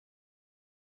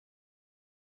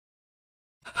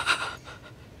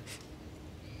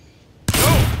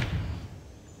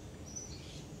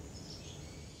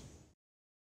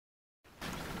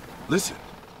Listen.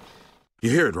 You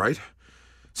hear it, right?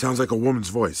 Sounds like a woman's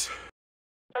voice.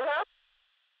 Hello?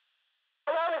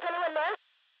 Hello, is anyone there?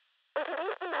 We could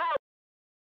use some help.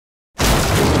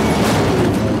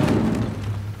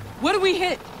 What do we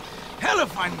hit? Hell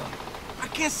if I know. I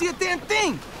can't see a damn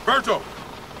thing. Berto,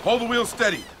 hold the wheel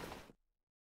steady.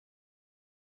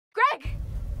 Greg!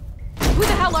 Who the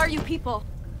hell are you people?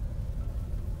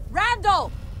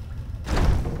 Randall!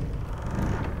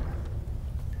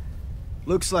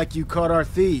 Looks like you caught our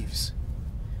thieves.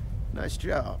 Nice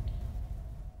job.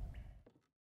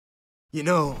 You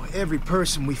know, every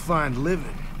person we find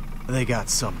living, they got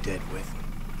some dead with them.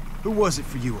 Who was it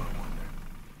for you, I wonder?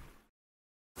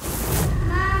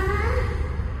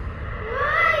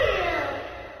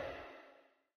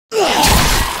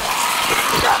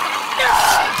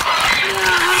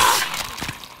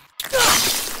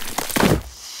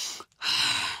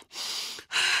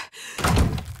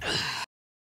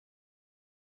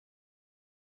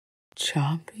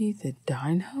 Chompy the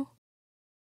Dino?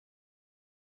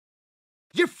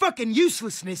 Your fucking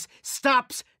uselessness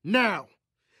stops now.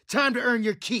 Time to earn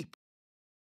your keep.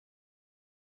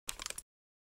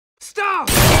 Stop!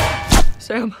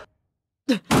 Sam.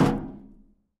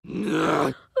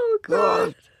 Oh,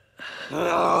 God.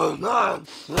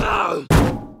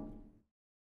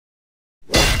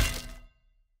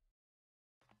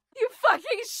 You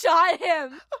fucking shot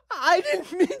him! I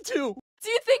didn't mean to! Do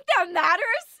you think that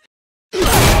matters?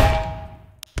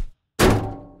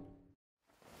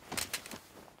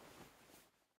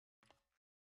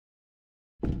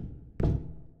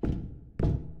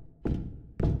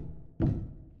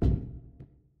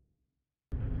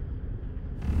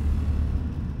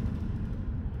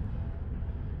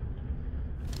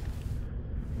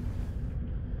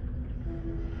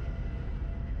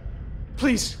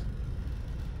 Please.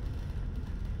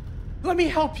 Let me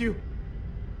help you.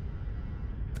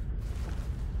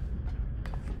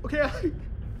 Okay,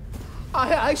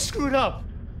 I screwed up.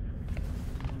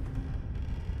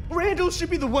 Randall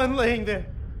should be the one laying there,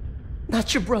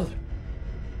 not your brother.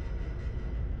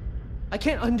 I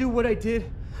can't undo what I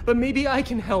did, but maybe I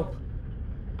can help.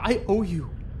 I owe you.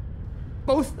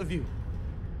 Both of you.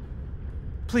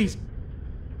 Please.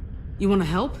 You wanna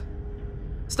help?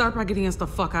 Start by getting us the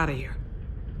fuck out of here.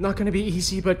 Not gonna be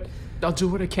easy, but I'll do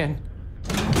what I can.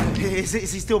 Is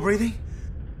he still breathing?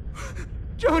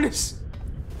 Jonas!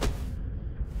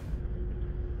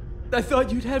 I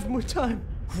thought you'd have more time.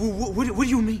 What do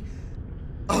you mean?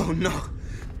 Oh, no.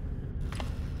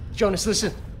 Jonas,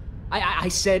 listen. I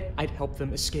said I'd help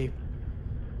them escape.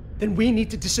 Then we need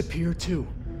to disappear, too.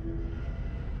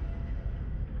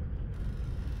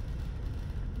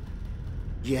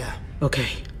 Yeah. Okay.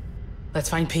 Let's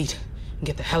find Pete and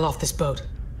get the hell off this boat.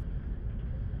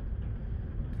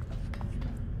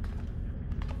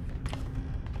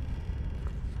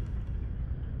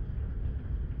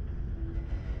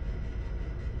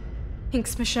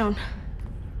 Thanks, Michonne,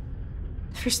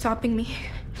 for stopping me.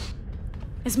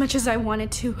 As much as I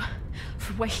wanted to,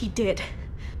 for what he did.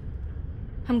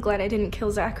 I'm glad I didn't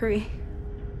kill Zachary.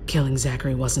 Killing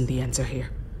Zachary wasn't the answer here,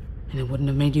 and it wouldn't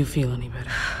have made you feel any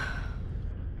better.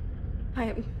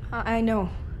 I know.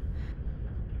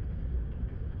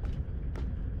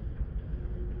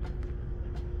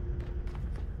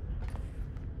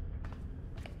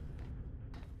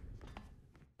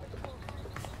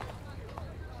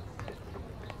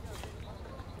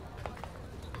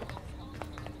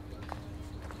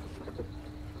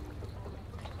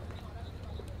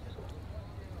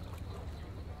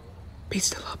 Pete's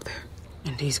still up there,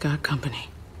 and he's got company.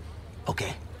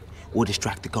 Okay, we'll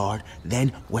distract the guard,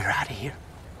 then we're out of here.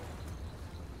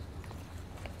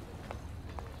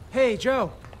 Hey,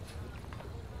 Joe.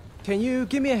 Can you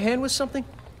give me a hand with something?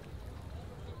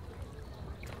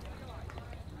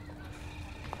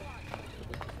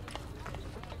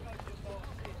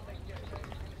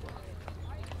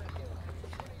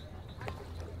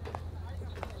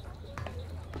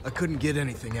 I couldn't get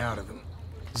anything out of him.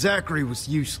 Zachary was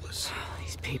useless.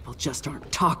 These people just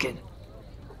aren't talking.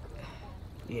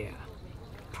 Yeah.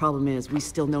 Problem is, we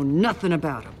still know nothing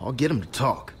about him. I'll get him to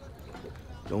talk.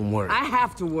 Don't worry. I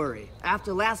have to worry.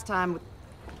 After last time...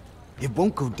 It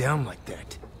won't go down like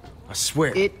that. I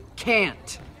swear. It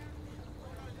can't.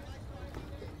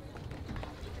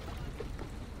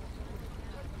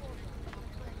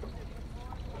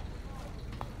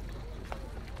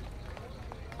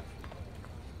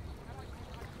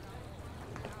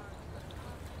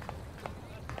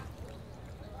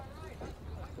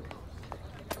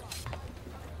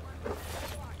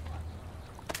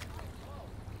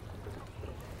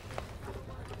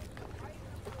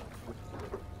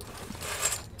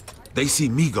 They see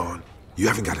me gone. You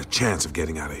haven't got a chance of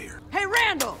getting out of here. Hey,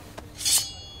 Randall!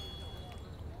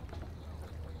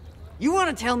 You want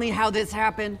to tell me how this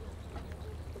happened?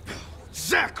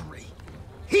 Zachary!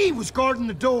 He was guarding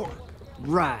the door.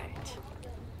 Right.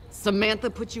 Samantha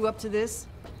put you up to this?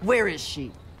 Where is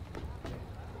she?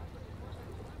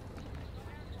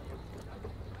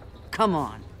 Come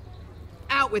on.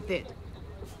 Out with it.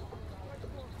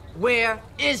 Where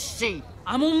is she?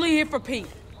 I'm only here for Pete.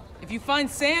 If you find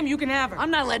Sam, you can have her.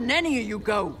 I'm not letting any of you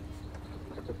go.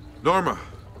 Norma,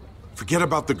 forget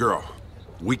about the girl.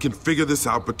 We can figure this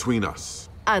out between us.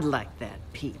 I'd like that,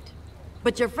 Pete.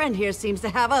 But your friend here seems to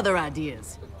have other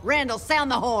ideas. Randall,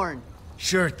 sound the horn.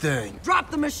 Sure thing.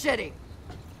 Drop the machete.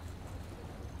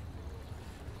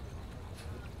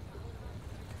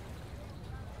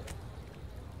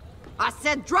 I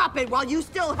said drop it while you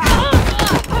still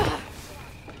have...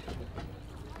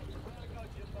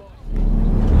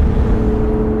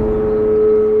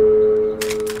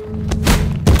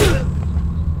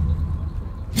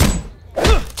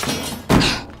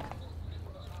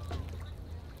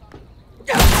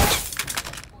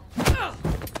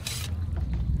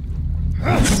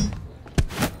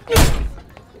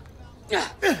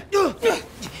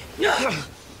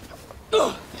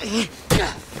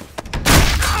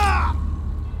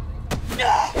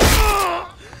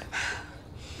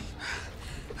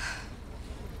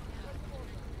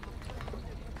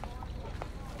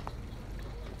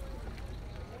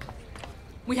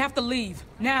 We have to leave,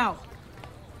 now.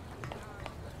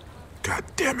 God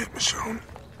damn it, Michonne.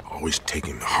 Always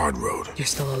taking the hard road. You're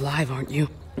still alive, aren't you?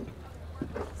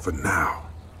 For now.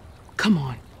 Come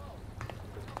on.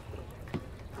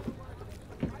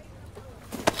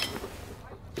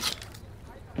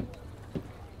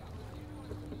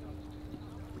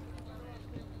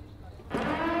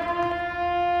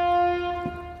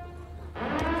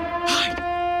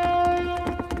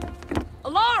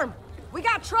 Alarm! We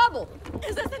got trouble!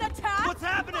 Is this an attack? What's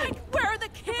happening? Mike, where are the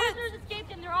kids? Prisoners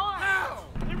escaped in their arms. Ow!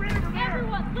 They ran over there!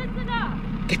 Everyone, listen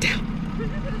up. Get down.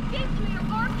 Prisoners have escaped to your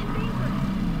armed and dangerous.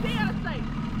 Stay out of sight.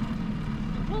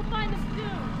 We'll find them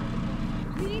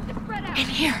soon. We need to spread out. In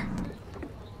here.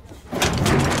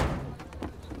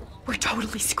 We're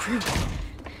totally screwed.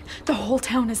 The whole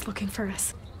town is looking for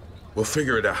us. We'll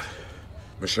figure it out.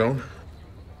 Michonne?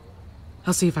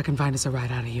 I'll see if I can find us a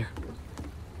ride out of here.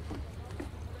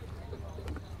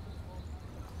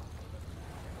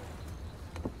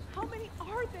 How many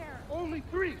are there? Only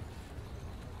 3.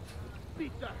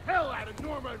 Beat the hell out of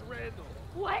Norma and Randall.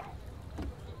 What?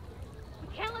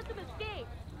 We can't let them escape.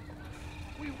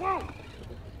 We won't.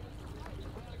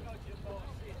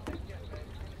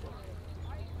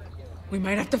 We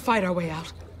might have to fight our way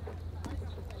out.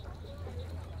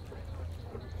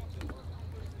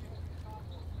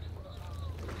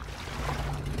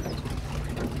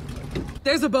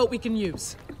 There's a boat we can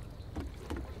use.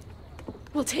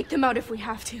 We'll take them out if we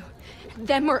have to.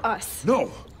 Them or us.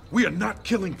 No, we are not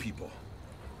killing people.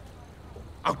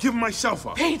 I'll give myself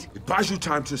up. Pete! It buys you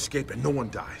time to escape and no one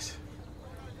dies.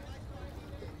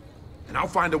 And I'll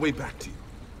find a way back to you.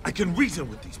 I can reason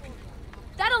with these people.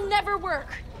 That'll never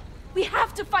work. We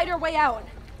have to fight our way out.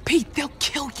 Pete, they'll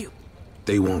kill you.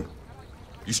 They won't.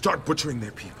 You start butchering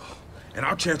their people, and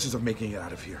our chances of making it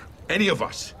out of here, any of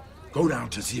us, go down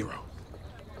to 0.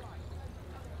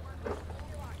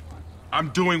 I'm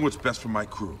doing what's best for my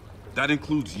crew. That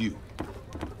includes you.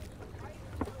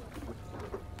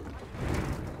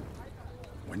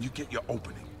 When you get your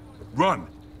opening, run!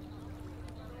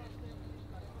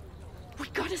 We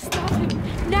gotta stop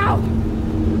him. Now!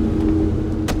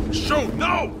 Show,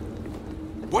 no!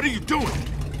 What are you doing?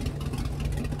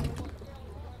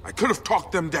 I could have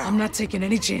talked them down. I'm not taking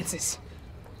any chances.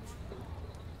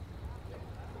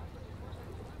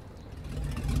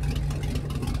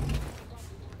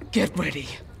 Get ready.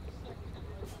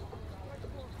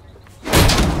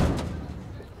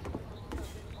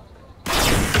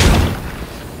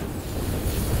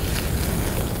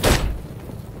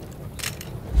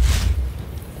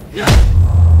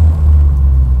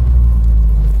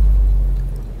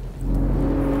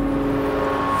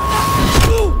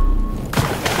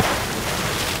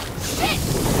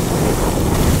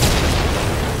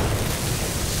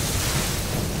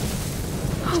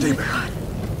 Stay back.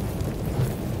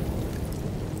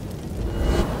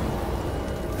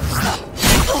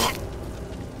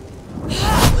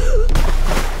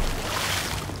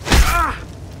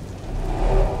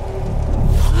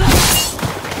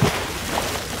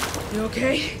 You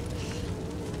okay?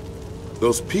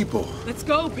 Those people. Let's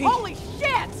go, Pete. Holy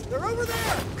shit! They're over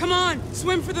there! Come on,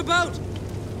 swim for the boat.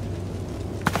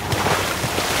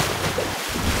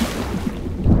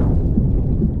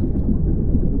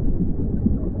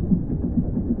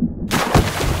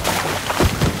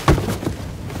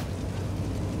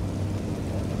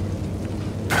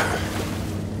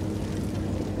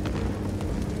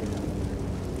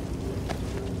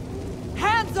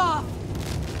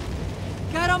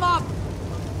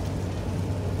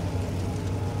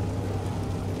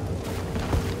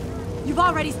 You've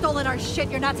already stolen our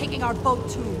shit. You're not taking our boat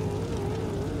too.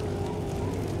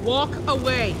 Walk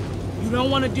away. You don't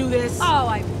want to do this. Oh,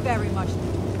 I very much do.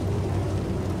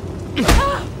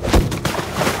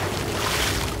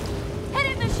 Hit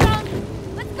it, Michonne!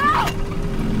 Let's go!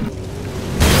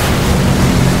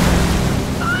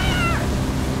 Fire!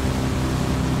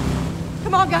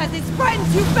 Come on, guys, it's spreading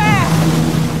too fast!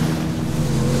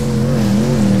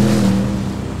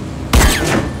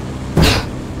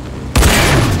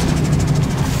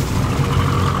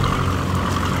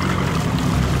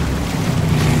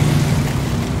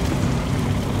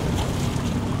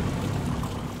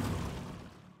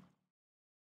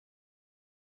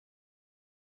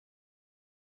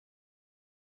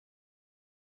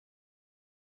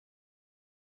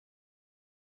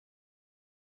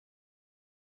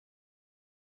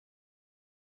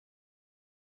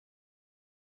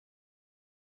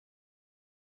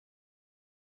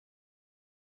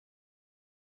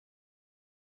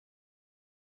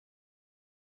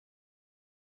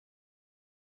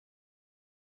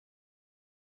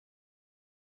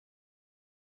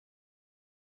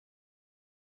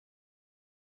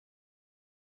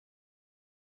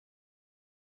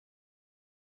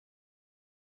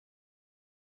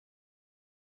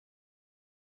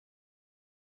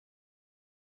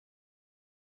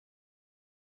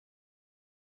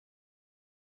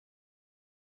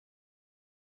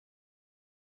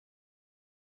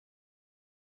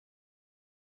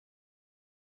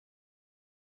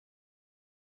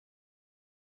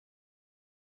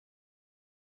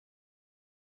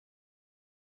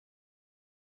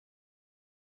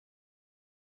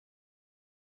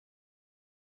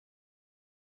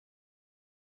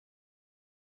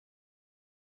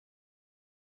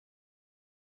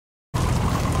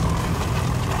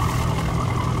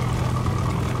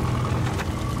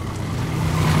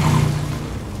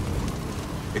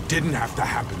 It didn't have to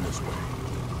happen this way.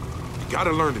 You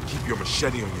gotta learn to keep your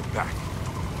machete on your back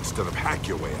instead of hack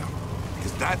your way out,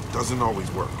 because that doesn't always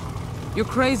work. You're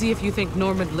crazy if you think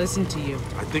Norma'd listen to you.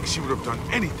 I think she would have done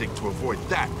anything to avoid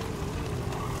that.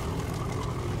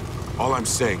 All I'm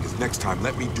saying is next time,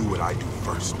 let me do what I do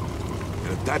first.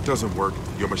 And if that doesn't work,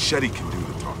 your machete can do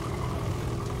the talking.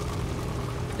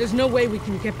 There's no way we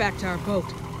can get back to our boat.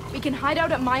 We can hide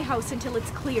out at my house until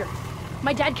it's clear.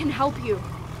 My dad can help you.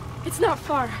 It's not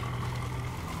far.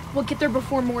 We'll get there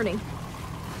before morning.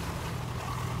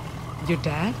 Your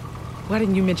dad? Why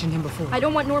didn't you mention him before? I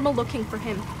don't want Norma looking for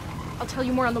him. I'll tell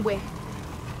you more on the way.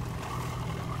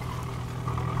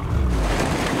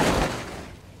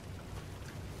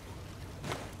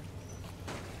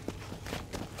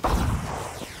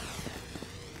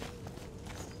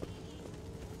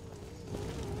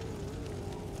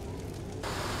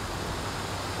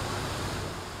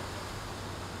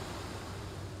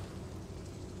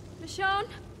 Michonne?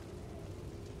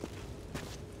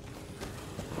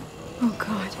 Oh,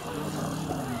 God.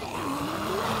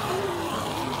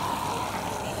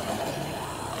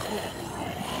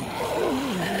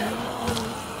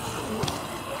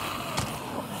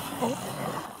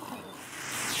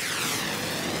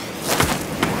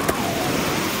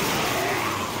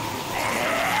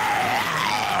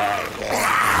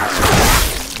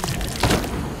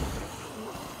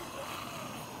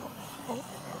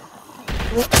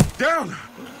 Down!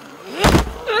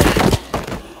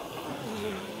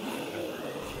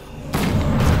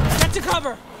 Get to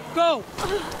cover! Go!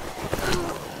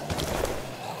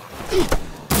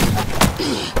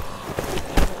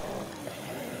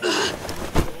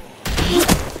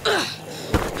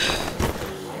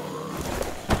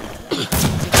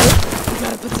 We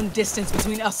gotta put some distance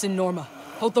between us and Norma.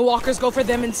 Hope the walkers go for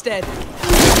them instead.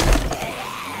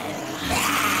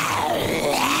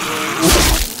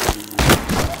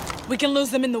 We can lose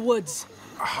them in the woods.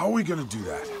 How are we gonna do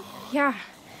that? Yeah,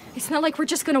 it's not like we're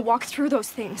just gonna walk through those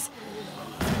things.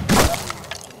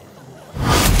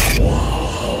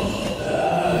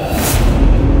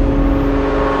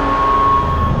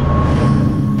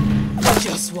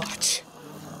 Just watch.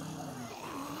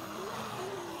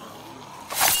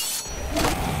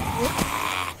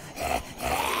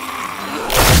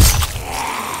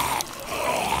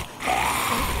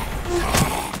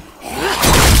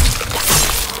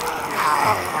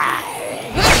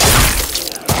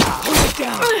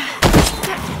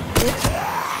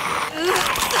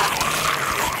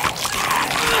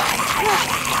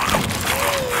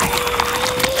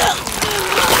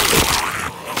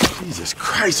 Jesus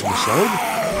Christ, Michonne!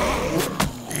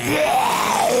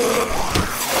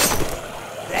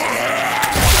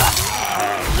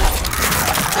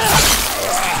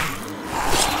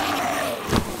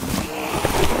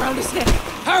 Around his neck.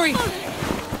 Hurry!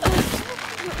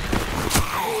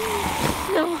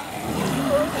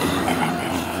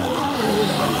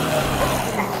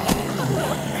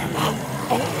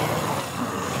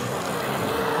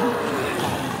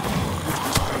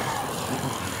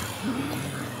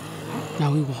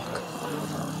 we walk.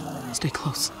 Stay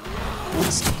close.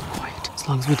 Stay quiet. As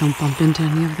long as we don't bump into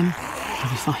any of them,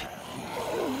 we'll be fine.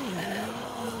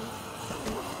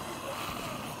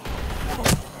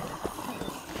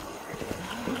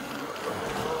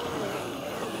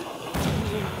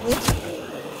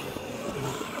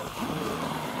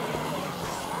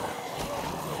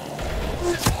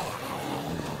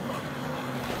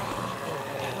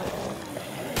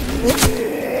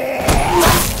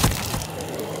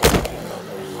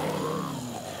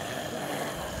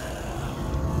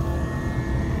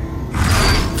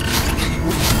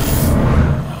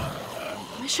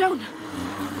 Michonne,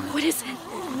 what is it?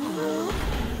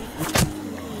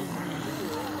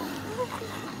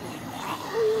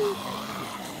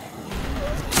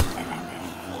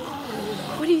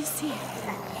 What do you see?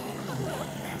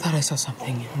 Thought I saw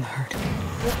something in the herd.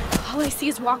 All I see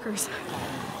is walkers.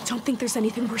 Don't think there's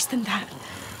anything worse than that.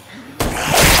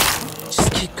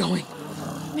 Just keep going.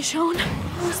 Michonne,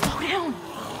 slow down.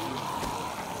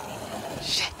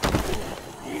 Shit.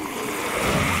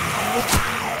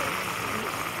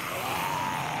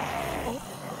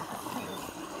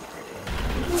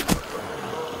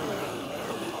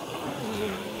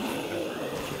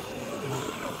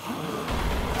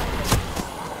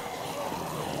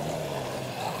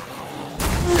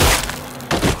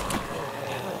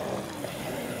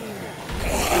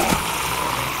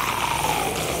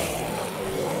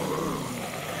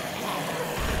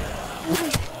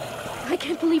 I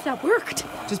can't believe that worked.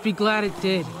 Just be glad it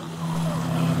did.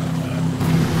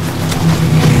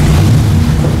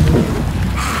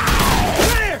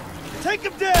 Clear! Take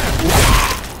him down!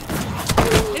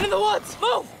 Into the woods!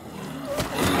 Move!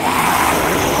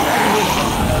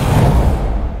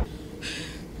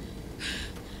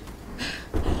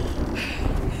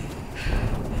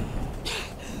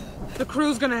 The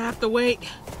crew's gonna have to wait.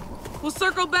 We'll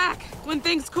circle back when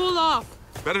things cool off.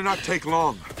 Better not take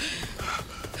long.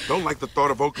 Don't like the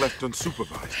thought of Oak left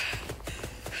unsupervised.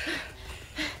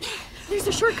 There's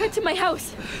a shortcut to my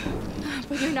house,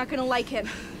 but you're not gonna like it.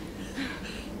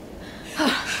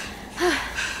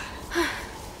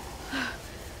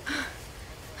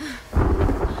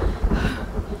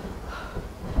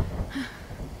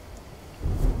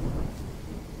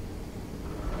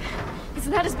 It's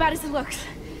not as bad as it looks.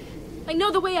 I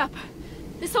know the way up.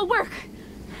 This'll work.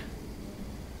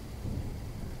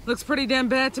 Looks pretty damn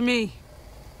bad to me.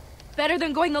 Better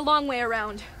than going the long way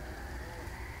around.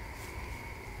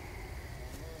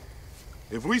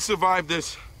 If we survive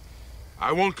this,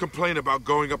 I won't complain about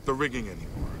going up the rigging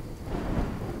anymore.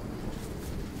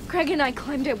 Craig and I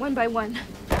climbed it one by one.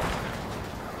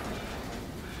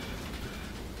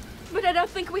 But I don't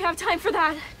think we have time for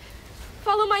that.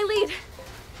 Follow my lead.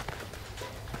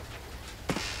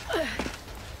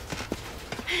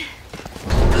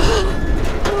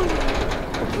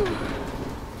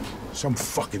 Some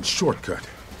fucking shortcut.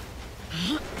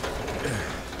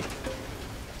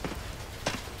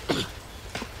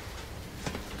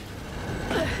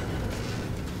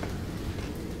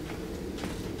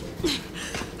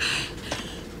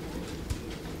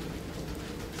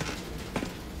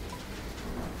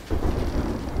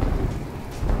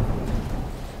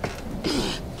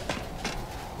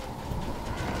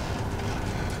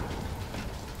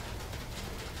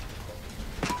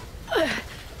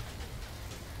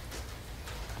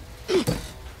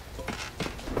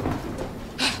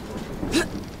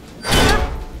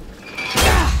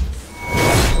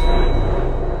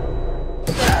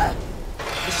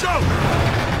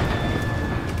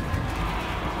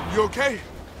 You okay?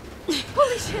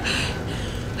 Holy shit!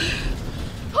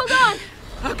 Hold on!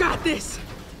 I got this.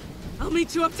 I'll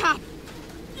meet you up top.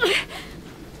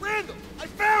 Randall, I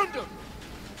found him!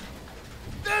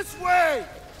 This way!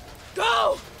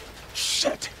 Go!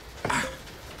 Shit!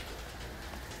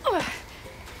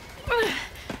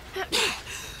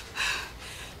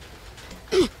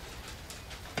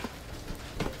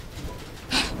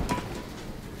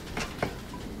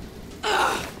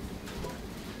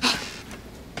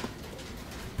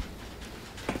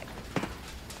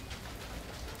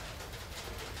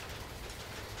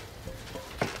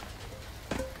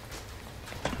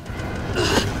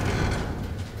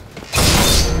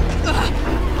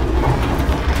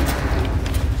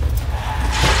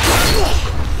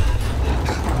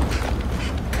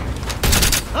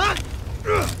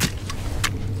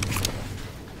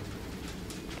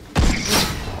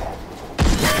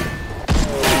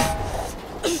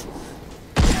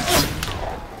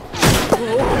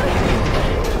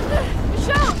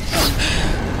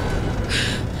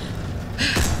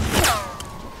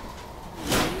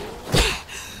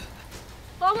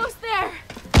 Almost there!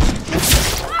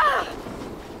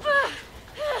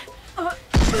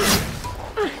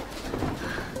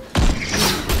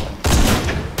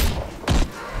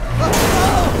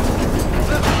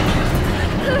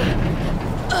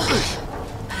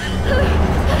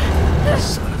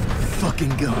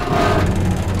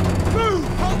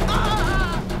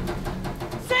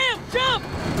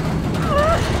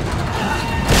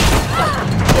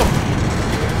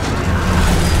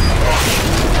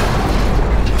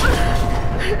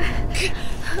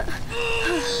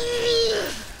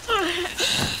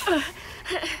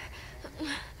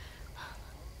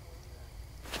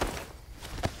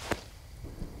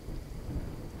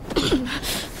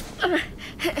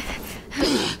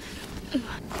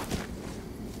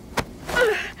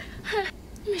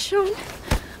 Michonne.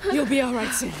 You'll be all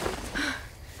right, Sam.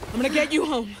 I'm gonna get you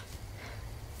home.